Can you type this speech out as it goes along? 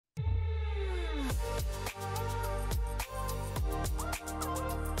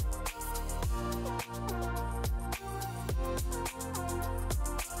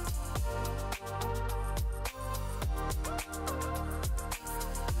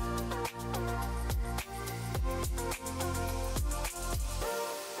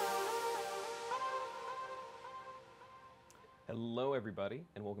everybody,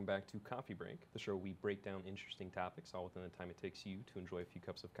 and welcome back to Coffee Break, the show where we break down interesting topics all within the time it takes you to enjoy a few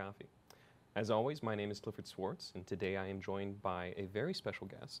cups of coffee. As always, my name is Clifford Swartz, and today I am joined by a very special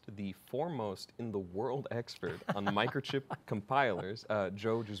guest, the foremost in the world expert on microchip compilers,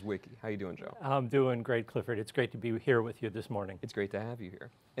 Joe Jazwicki. How you doing, Joe? I'm doing great, Clifford. It's great to be here with you this morning. It's great to have you here.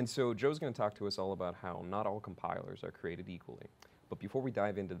 And so Joe's going to talk to us all about how not all compilers are created equally. But before we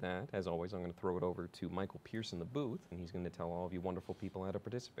dive into that, as always, I'm going to throw it over to Michael Pierce in the booth, and he's going to tell all of you wonderful people how to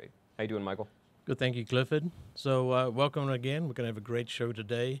participate. How you doing, Michael? Good, thank you, Clifford. So welcome again. We're going to have a great show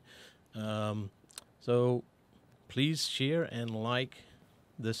today. So please share and like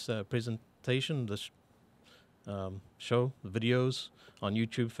this presentation, this show, the videos on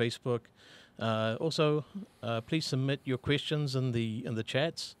YouTube, Facebook. Also, please submit your questions in the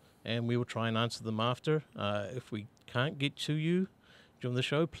chats, and we will try and answer them after. If we can't get to you during the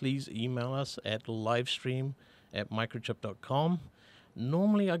show, please email us at livestream@microchip.com.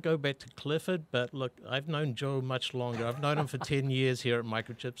 Normally I go back to Clifford, but look, I've known Joe much longer. I've known him for 10 years here at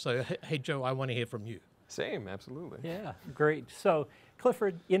Microchip. So, hey, Joe, I want to hear from you. Same, absolutely. Yeah, great. So,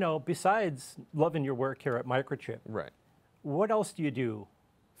 Clifford, you know, besides loving your work here at Microchip, Right. what else do you do?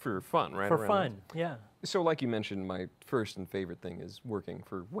 For fun, right? For around fun, this? yeah. So like you mentioned, my first and favorite thing is working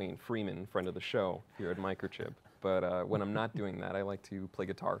for Wayne Freeman, friend of the show here at Microchip. But when I'm not doing that, I like to play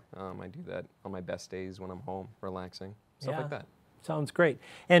guitar. I do that on my best days when I'm home, relaxing, stuff like that. Sounds great.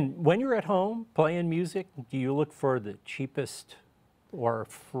 And when you're at home playing music, do you look for the cheapest or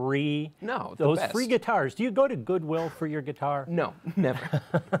free? No, those the best. free guitars. Do you go to Goodwill for your guitar? No, never.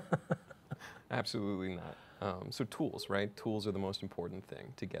 Absolutely not. So tools, right? Tools are the most important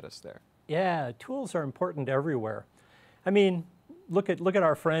thing to get us there. Yeah, tools are important everywhere. I mean, look at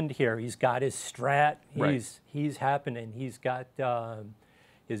our friend here. He's got his Strat. He's happening. He's got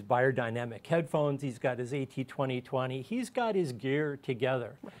his biodynamic headphones. He's got his AT2020. He's got his gear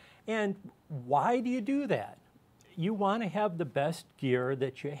together. Right. And why do you do that? You want to have the best gear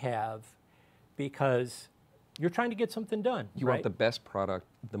that you have because you're trying to get something done. You want the best product,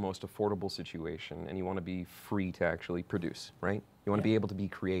 the most affordable situation, and you want to be free to actually produce, right? You want to be able to be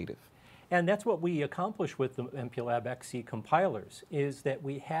creative. And that's what we accomplish with the MPLAB XC compilers, is that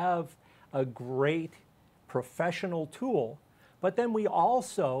we have a great professional tool, but then we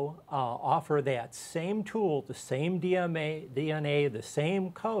also offer that same tool, the same DNA, the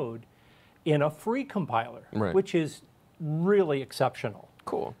same code in a free compiler, which is really exceptional.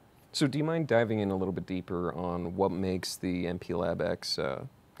 Cool. So do you mind diving in a little bit deeper on what makes the MPLAB X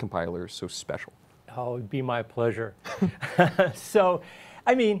compiler so special? Oh, it'd be my pleasure. So,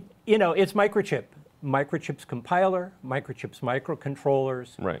 I mean, you know, it's Microchip. Microchip's compiler, Microchip's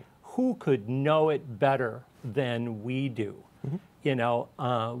microcontrollers. Right. Who could know it better than we do? Mm-hmm. You know,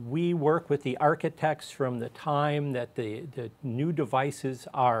 we work with the architects from the time that the new devices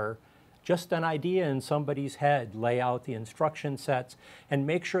are just an idea in somebody's head, lay out the instruction sets, and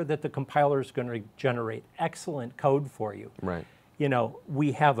make sure that the compiler is going to generate excellent code for you. Right. You know,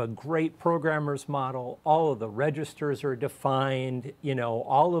 we have a great programmer's model. All of the registers are defined. You know,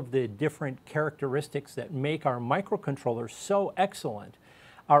 all of the different characteristics that make our microcontrollers so excellent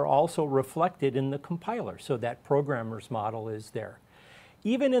are also reflected in the compiler. So that programmer's model is there.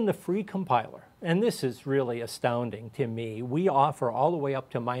 Even in the free compiler, and this is really astounding to me, we offer all the way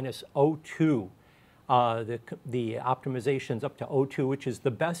up to minus 0.2, the optimizations up to 0.2, which is the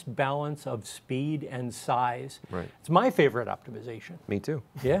best balance of speed and size. Right. It's my favorite optimization. Me too.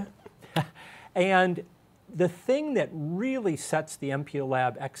 Yeah. And the thing that really sets the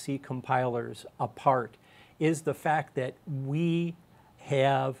MPLAB XC compilers apart is the fact that we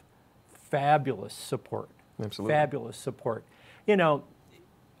have fabulous support. Absolutely. Fabulous support. You know,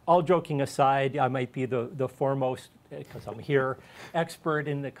 all joking aside, I might be the foremost, because I'm here, expert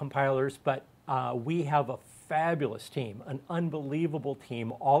in the compilers, but we have a fabulous team, an unbelievable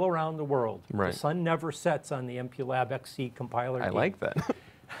team all around the world. Right. The sun never sets on the MPLAB XC compiler. I like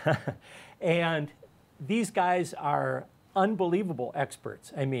that. And these guys are unbelievable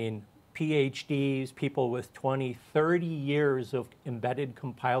experts. I mean, PhDs, people with 20, 30 years of embedded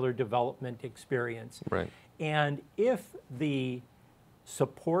compiler development experience. Right. And if the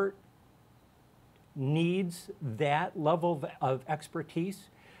support needs that level of expertise,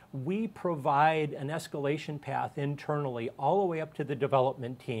 we provide an escalation path internally all the way up to the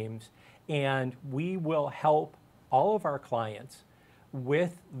development teams, and we will help all of our clients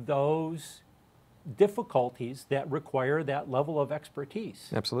with those difficulties that require that level of expertise.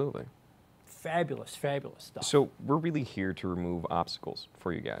 Absolutely. Fabulous, fabulous stuff. So we're really here to remove obstacles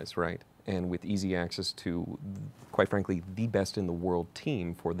for you guys, right? And with easy access to, quite frankly, the best in the world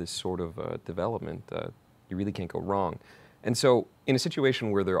team for this sort of development, you really can't go wrong. And so in a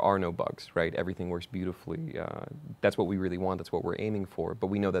situation where there are no bugs, right, everything works beautifully, that's what we really want, that's what we're aiming for, but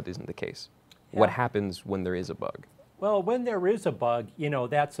we know that isn't the case. What happens when there is a bug? Well, when there is a bug,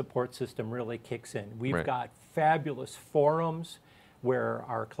 that support system really kicks in. We've got fabulous forums where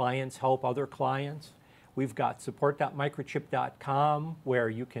our clients help other clients. We've got support.microchip.com where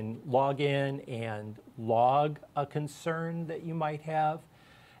you can log in and log a concern that you might have.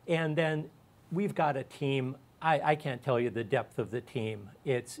 And then we've got a team. I can't tell you the depth of the team.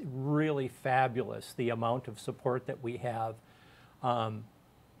 It's really fabulous, the amount of support that we have.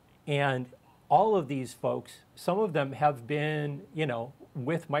 And all of these folks, some of them have been,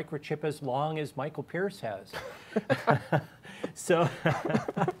 with Microchip as long as Michael Pierce has. So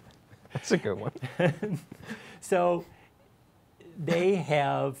That's a good one. So they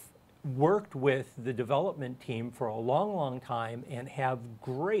have worked with the development team for a long, long time and have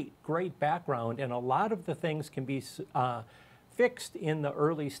great background, and a lot of the things can be fixed in the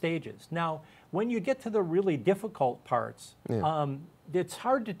early stages. Now, when you get to the really difficult parts, it's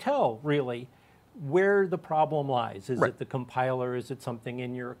hard to tell, really, where the problem lies. Is it the compiler? Is it something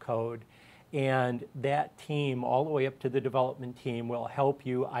in your code? And that team, all the way up to the development team, will help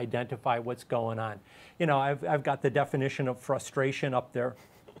you identify what's going on. I've got the definition of frustration up there.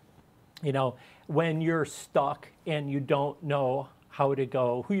 When you're stuck and you don't know how to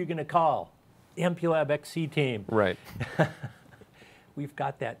go, who are you going to call? The MPLAB XC team. Right. We've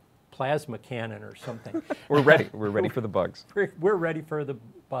got that plasma cannon or something. We're ready. We're ready for the bugs. We're ready for the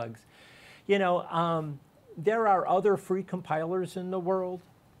bugs. There are other free compilers in the world,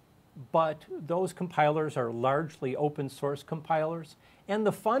 but those compilers are largely open source compilers. And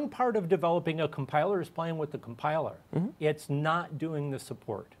the fun part of developing a compiler is playing with the compiler. It's not doing the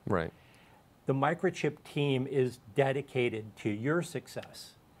support. Right. The Microchip team is dedicated to your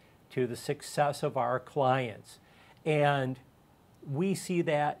success, to the success of our clients. And we see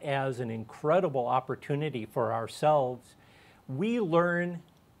that as an incredible opportunity for ourselves. We learn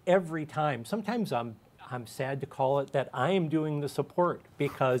every time. Sometimes I'm sad to call it that I am doing the support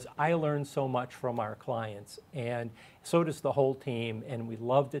because I learn so much from our clients, and so does the whole team, and we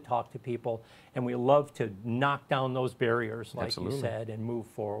love to talk to people, and we love to knock down those barriers, like you said, and move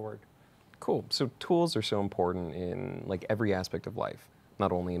forward. Cool. So tools are so important in like every aspect of life,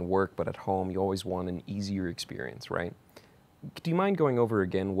 not only in work, but at home. You always want an easier experience, right? Do you mind going over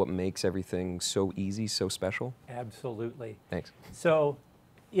again what makes everything so easy, so special? Absolutely. Thanks. So,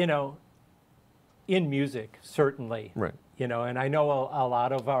 in music, certainly. Right. And I know a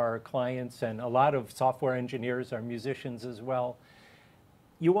lot of our clients and a lot of software engineers are musicians as well.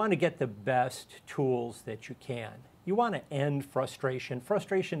 You want to get the best tools that you can. You want to end frustration.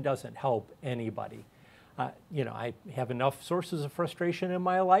 Frustration doesn't help anybody. I have enough sources of frustration in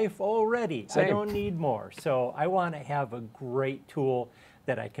my life already. Same. I don't need more. So I want to have a great tool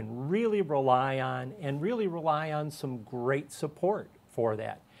that I can really rely on, and really rely on some great support for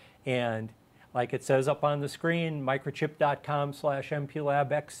that. And like it says up on the screen,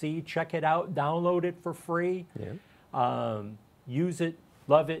 microchip.com/MPLABXC. Check it out, download it for free. Use it,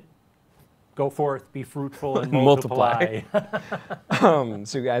 love it. Go forth, be fruitful, and multiply.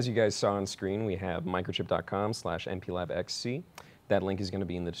 So as you guys saw on screen, we have microchip.com/MPLABXC. That link is going to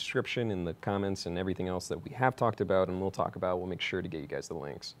be in the description, in the comments, and everything else that we have talked about and we'll talk about. We'll make sure to get you guys the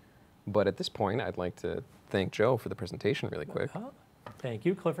links. But at this point, I'd like to thank Joe for the presentation really quick. Thank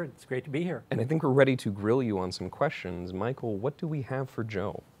you, Clifford. It's great to be here. And I think we're ready to grill you on some questions. Michael, what do we have for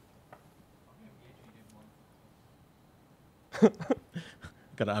Joe?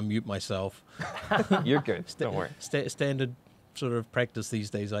 Gotta unmute myself. You're good. Don't worry. Standard sort of practice these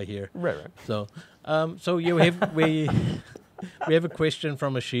days, I hear. Right. So, we have a question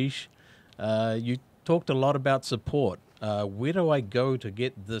from Ashish. You talked a lot about support. Where do I go to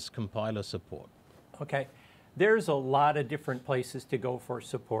get this compiler support? Okay. There's a lot of different places to go for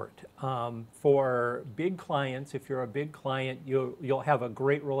support. For big clients, if you're a big client, you'll have a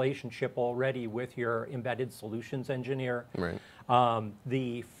great relationship already with your embedded solutions engineer. Right.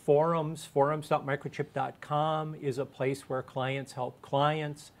 The forums.microchip.com is a place where clients help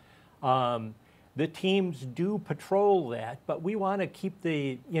clients. The teams do patrol that, but we want to keep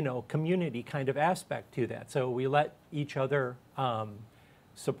the community kind of aspect to that. So we let each other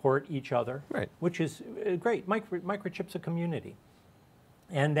support each other, right, which is great. Microchip's a community.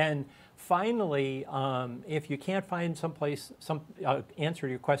 And then finally, if you can't find someplace, answer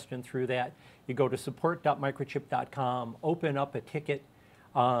your question through that, you go to support.microchip.com, open up a ticket.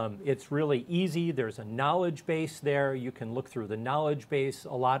 It's really easy. There's a knowledge base there. You can look through the knowledge base.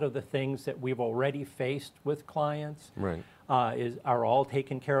 A lot of the things that we've already faced with clients right, are all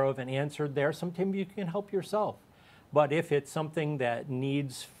taken care of and answered there. Sometimes you can help yourself. But if it's something that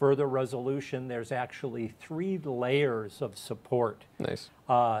needs further resolution, there's actually 3 layers of support. Nice.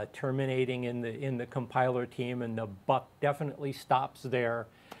 Terminating in the compiler team, and the buck definitely stops there.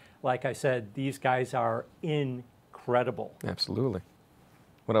 Like I said, these guys are incredible. Absolutely.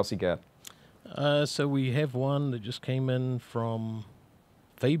 What else you got? So we have one that just came in from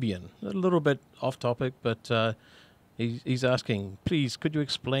Fabian. A little bit off topic, but he's asking, please, could you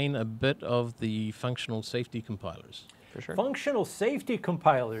explain a bit of the functional safety compilers? For sure. Functional safety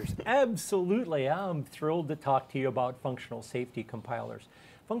compilers, absolutely. I'm thrilled to talk to you about functional safety compilers.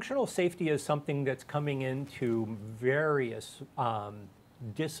 Functional safety is something that's coming into various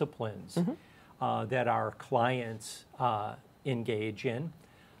disciplines that our clients engage in.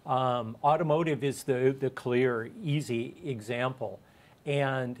 Automotive is the clear, easy example.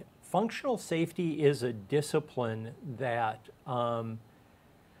 And functional safety is a discipline that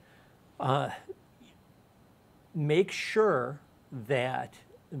makes sure that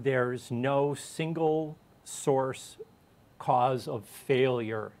there's no single source cause of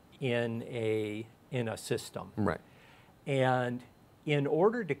failure in a system. Right. And in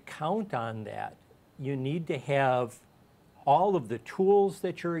order to count on that, you need to have all of the tools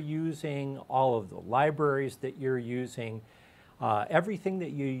that you're using, all of the libraries that you're using, everything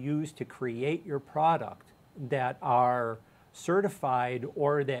that you use to create your product that are certified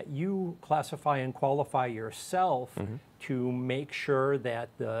or that you classify and qualify yourself to make sure that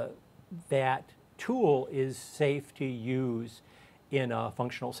that tool is safe to use in a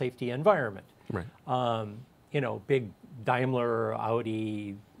functional safety environment. Right. You know, big Daimler,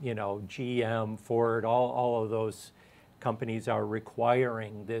 Audi, you know, GM, Ford, all of those companies are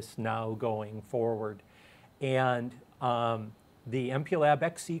requiring this now going forward. And the MPLAB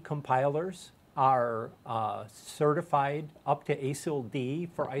XC compilers are certified up to ASIL D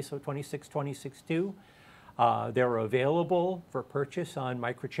for ISO 26262. They're available for purchase on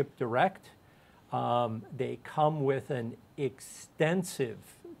Microchip Direct. They come with an extensive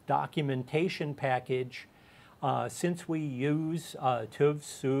documentation package. Since we use TÜV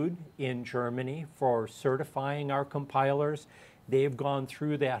Süd in Germany for certifying our compilers, they've gone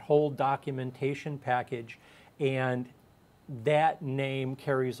through that whole documentation package, and that name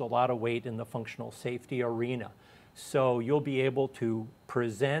carries a lot of weight in the functional safety arena. So you'll be able to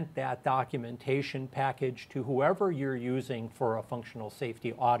present that documentation package to whoever you're using for a functional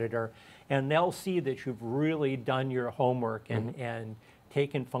safety auditor, and they'll see that you've really done your homework and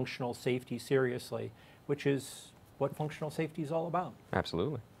taken functional safety seriously, which is what functional safety is all about.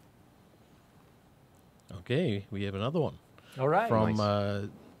 Absolutely. Okay, we have another one. All right.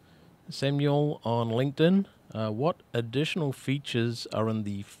 From Samuel on LinkedIn. What additional features are in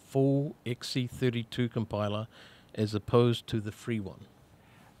the full XC32 compiler as opposed to the free one?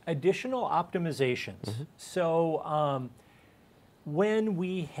 Additional optimizations. So when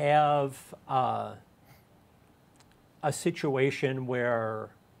we have a situation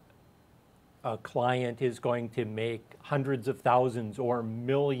where a client is going to make hundreds of thousands or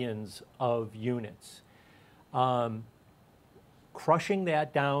millions of units, crushing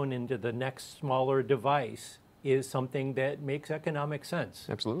that down into the next smaller device is something that makes economic sense.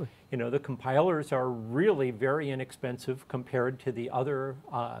 Absolutely. You know, the compilers are really very inexpensive compared to the other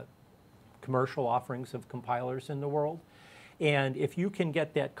commercial offerings of compilers in the world. And if you can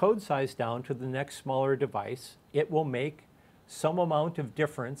get that code size down to the next smaller device, it will make some amount of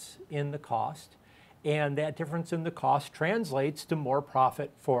difference in the cost. And that difference in the cost translates to more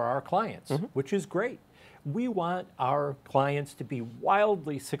profit for our clients, which is great. We want our clients to be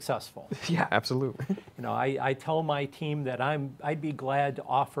wildly successful. Yeah, absolutely. You know, I tell my team that I'd be glad to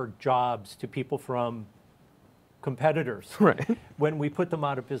offer jobs to people from competitors when we put them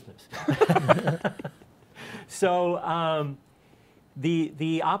out of business. So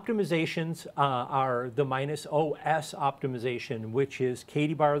the optimizations are the -OS optimization, which is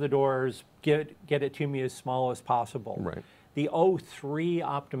Katie bar the doors, get it to me as small as possible. Right. The O3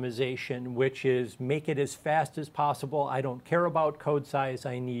 optimization, which is make it as fast as possible. I don't care about code size,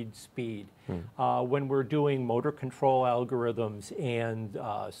 I need speed. When we're doing motor control algorithms and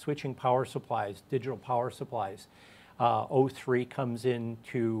switching power supplies, digital power supplies, O3 comes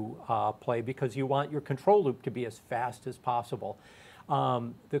into play because you want your control loop to be as fast as possible.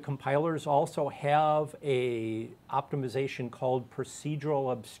 The compilers also have a optimization called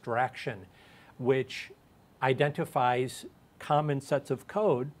procedural abstraction, which identifies common sets of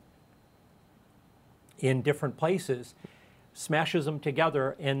code in different places, smashes them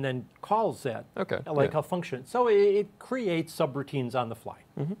together, and then calls that like a function. So it creates subroutines on the fly.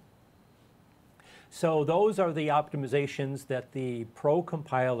 So those are the optimizations that the Pro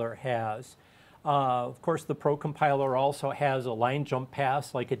compiler has. Of course, the Pro compiler also has a line jump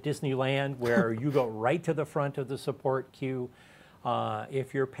pass like at Disneyland where you go right to the front of the support queue.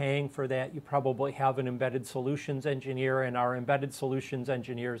 If you're paying for that, you probably have an embedded solutions engineer, and our embedded solutions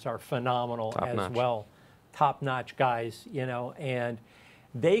engineers are phenomenal as well. Top-notch guys, you know, and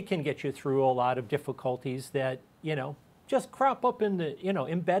they can get you through a lot of difficulties that, you know, just crop up in the, you know,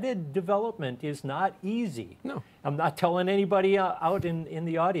 embedded development is not easy. No. I'm not telling anybody out in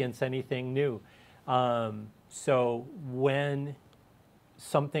the audience anything new. So when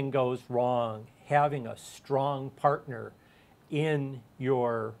something goes wrong, having a strong partner in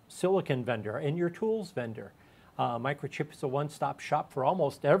your silicon vendor and your tools vendor. Microchip is a one-stop shop for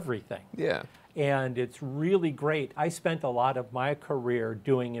almost everything. Yeah. And it's really great. I spent a lot of my career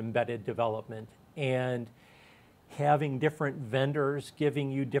doing embedded development and having different vendors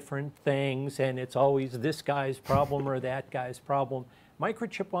giving you different things, and it's always this guy's problem or that guy's problem.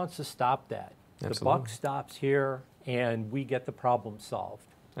 Microchip wants to stop that. Absolutely. The buck stops here, and we get the problem solved.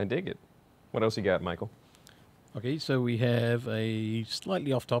 I dig it. What else you got, Michael? Okay, so we have a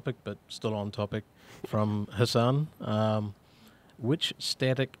slightly off topic, but still on topic, from Hassan. Which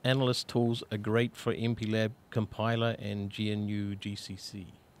static analyst tools are great for MPLAB compiler and GNU GCC?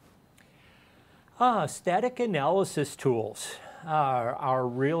 Static analysis tools are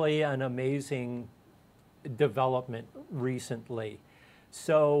really an amazing development recently.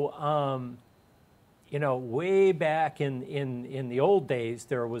 So, you know, way back in the old days,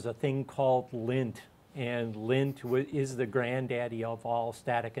 there was a thing called lint, and lint is the granddaddy of all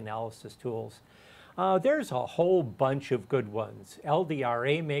static analysis tools. There's a whole bunch of good ones.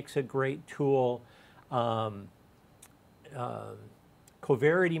 LDRA makes a great tool.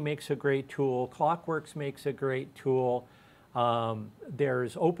 Coverity makes a great tool. Clockworks makes a great tool.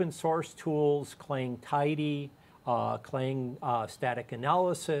 There's open source tools, Clang Tidy, Clang Static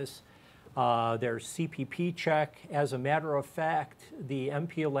Analysis. There's CPP Check. As a matter of fact, the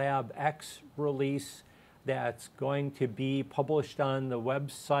MPLAB X release that's going to be published on the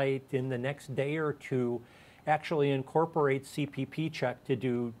website in the next day or two actually incorporates CPP Check to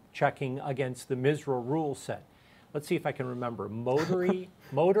do checking against the MISRA rule set. Let's see if I can remember.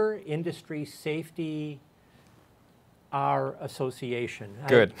 Motor Industry Safety R Association.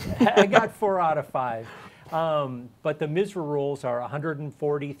 Good. I got 4 out of 5. But the MISRA rules are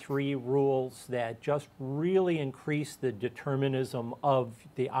 143 rules that just really increase the determinism of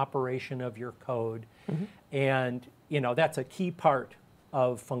the operation of your code. Mm-hmm. And, you know, that's a key part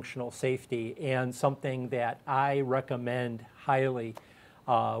of functional safety and something that I recommend highly.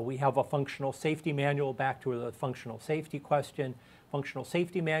 We have a functional safety manual, back to the functional safety question, functional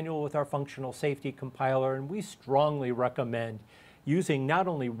safety manual with our functional safety compiler, and we strongly recommend using not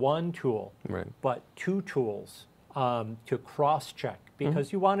only one tool, right, but 2 tools to cross-check,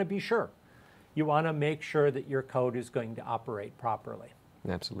 because you want to be sure. You want to make sure that your code is going to operate properly.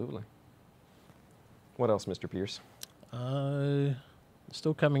 Absolutely. What else, Mr. Pierce?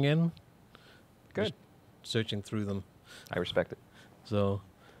 Still coming in. Good. Just searching through them. I respect it. So,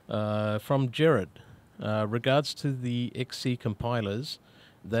 from Jared, regards to the XC compilers,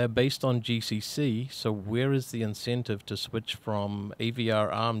 they're based on GCC, so where is the incentive to switch from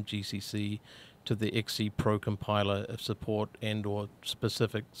AVR ARM GCC to the XC Pro compiler if support and or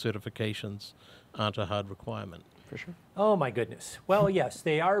specific certifications aren't a hard requirement? For sure. Oh my goodness. Well, yes,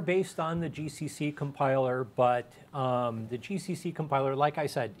 they are based on the GCC compiler, but the GCC compiler, like I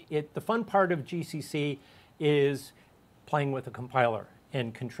said, the fun part of GCC is playing with a compiler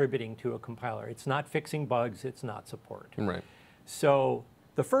and contributing to a compiler. It's not fixing bugs, it's not support. Right. So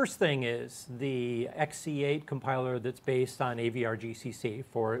the first thing is the XC8 compiler that's based on AVR GCC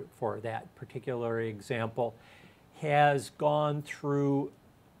for that particular example has gone through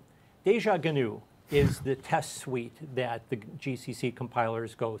Deja GNU is the test suite that the GCC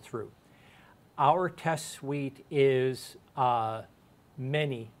compilers go through. Our test suite is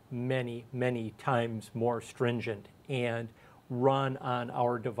many, many, many times more stringent and run on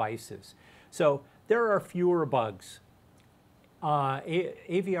our devices. So there are fewer bugs.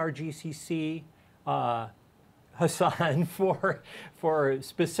 AVR GCC, Hassan, for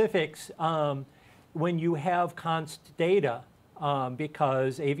specifics, when you have const data,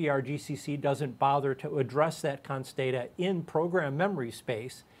 because AVR GCC doesn't bother to address that const data in program memory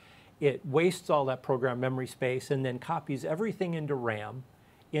space, it wastes all that program memory space and then copies everything into RAM.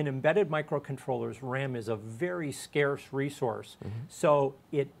 In embedded microcontrollers, RAM is a very scarce resource, so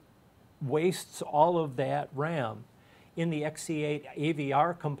it wastes all of that RAM. In the XC8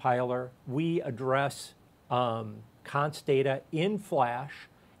 AVR compiler, we address const data in flash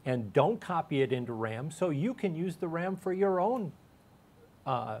and don't copy it into RAM, so you can use the RAM for your own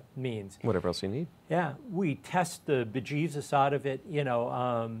means. Whatever else you need. Yeah, we test the bejesus out of it.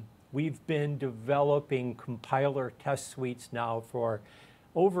 We've been developing compiler test suites now for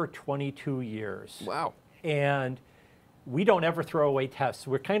over 22 years. Wow. And we don't ever throw away tests.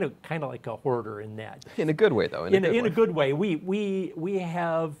 We're kind of like a hoarder in that. In a good way, though. In a good way. We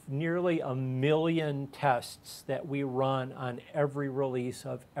have nearly 1 million tests that we run on every release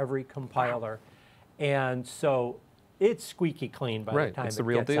of every compiler. Wow. And so it's squeaky clean by the time it's it the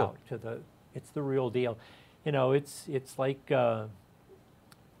real gets deal. out to the. It's the real deal. It's like a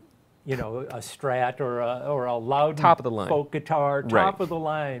Strat or a loud top of the line folk guitar, top right. of the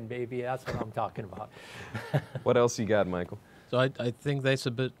line, baby. That's what I'm talking about. What else you got, Michael? So I think that's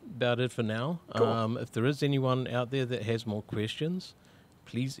a bit about it for now. Cool. If there is anyone out there that has more questions,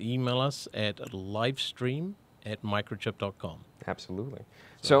 please email us at livestream@microchip.com. Absolutely.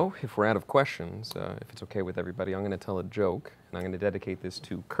 So if we're out of questions, if it's okay with everybody, I'm going to tell a joke, and I'm going to dedicate this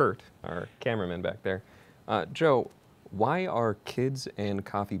to Kurt, our cameraman back there. Joe, why are kids and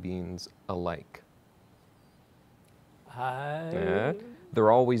coffee beans alike?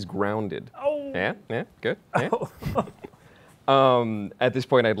 They're always grounded. Oh. Yeah, good. Yeah. At this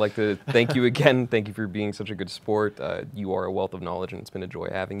point, I'd like to thank you again. Thank you for being such a good sport. You are a wealth of knowledge, and it's been a joy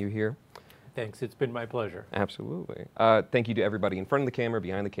having you here. Thanks. It's been my pleasure. Absolutely. Thank you to everybody in front of the camera,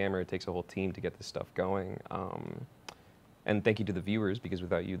 behind the camera. It takes a whole team to get this stuff going. And thank you to the viewers, because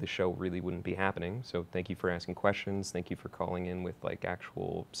without you, the show really wouldn't be happening. So thank you for asking questions. Thank you for calling in with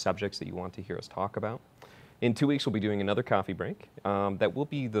actual subjects that you want to hear us talk about. In 2 weeks, we'll be doing another coffee break. That will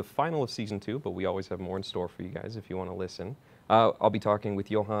be the final of season 2, but we always have more in store for you guys if you want to listen. I'll be talking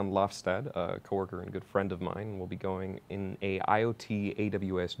with Johan Lofstad, a coworker and good friend of mine, and we'll be going in a IoT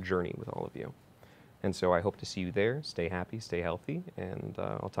AWS journey with all of you. And so I hope to see you there. Stay happy, stay healthy, and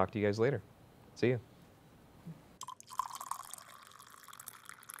I'll talk to you guys later. See ya.